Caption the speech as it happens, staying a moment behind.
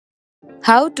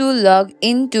How to log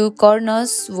into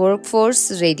Kronos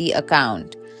Workforce Ready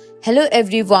account. Hello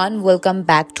everyone, welcome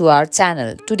back to our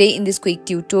channel. Today in this quick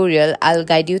tutorial, I'll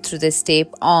guide you through the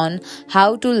step on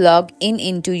how to log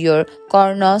into your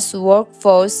Kronos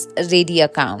Workforce Ready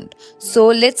account. So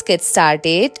let's get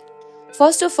started.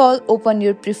 First of all, open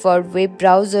your preferred web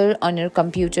browser on your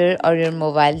computer or your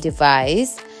mobile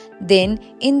device. Then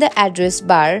in the address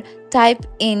bar, type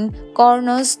in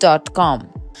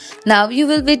kronos.com. Now you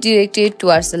will be directed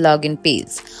towards the login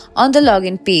page. On the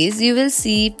login page, you will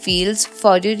see fields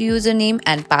for your username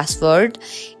and password.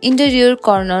 Enter your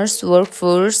Kronos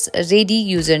Workforce Ready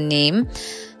username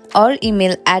or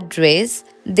email address.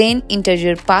 Then enter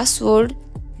your password.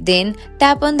 Then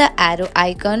tap on the arrow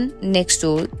icon next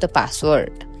to the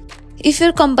password. If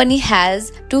your company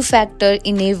has two-factor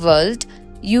enabled,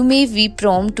 you may be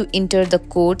prompted to enter the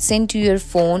code sent to your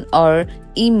phone or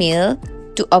email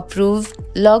to approve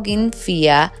login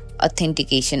via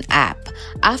authentication app.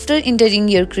 After entering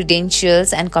your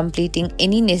credentials and completing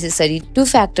any necessary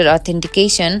two-factor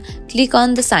authentication, click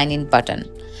on the sign in button.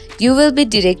 You will be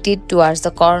directed towards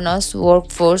the Kronos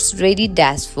Workforce Ready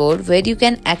dashboard where you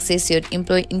can access your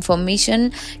employee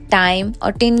information, time,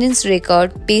 attendance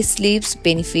record, pay slips,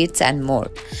 benefits and more.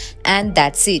 And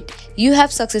that's it. You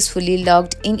have successfully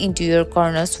logged into your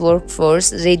Kronos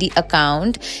Workforce Ready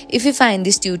account. If you find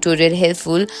this tutorial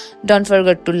helpful, don't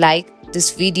forget to like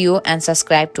this video and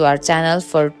subscribe to our channel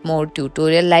for more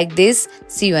tutorial like this.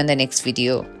 See you in the next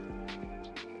video.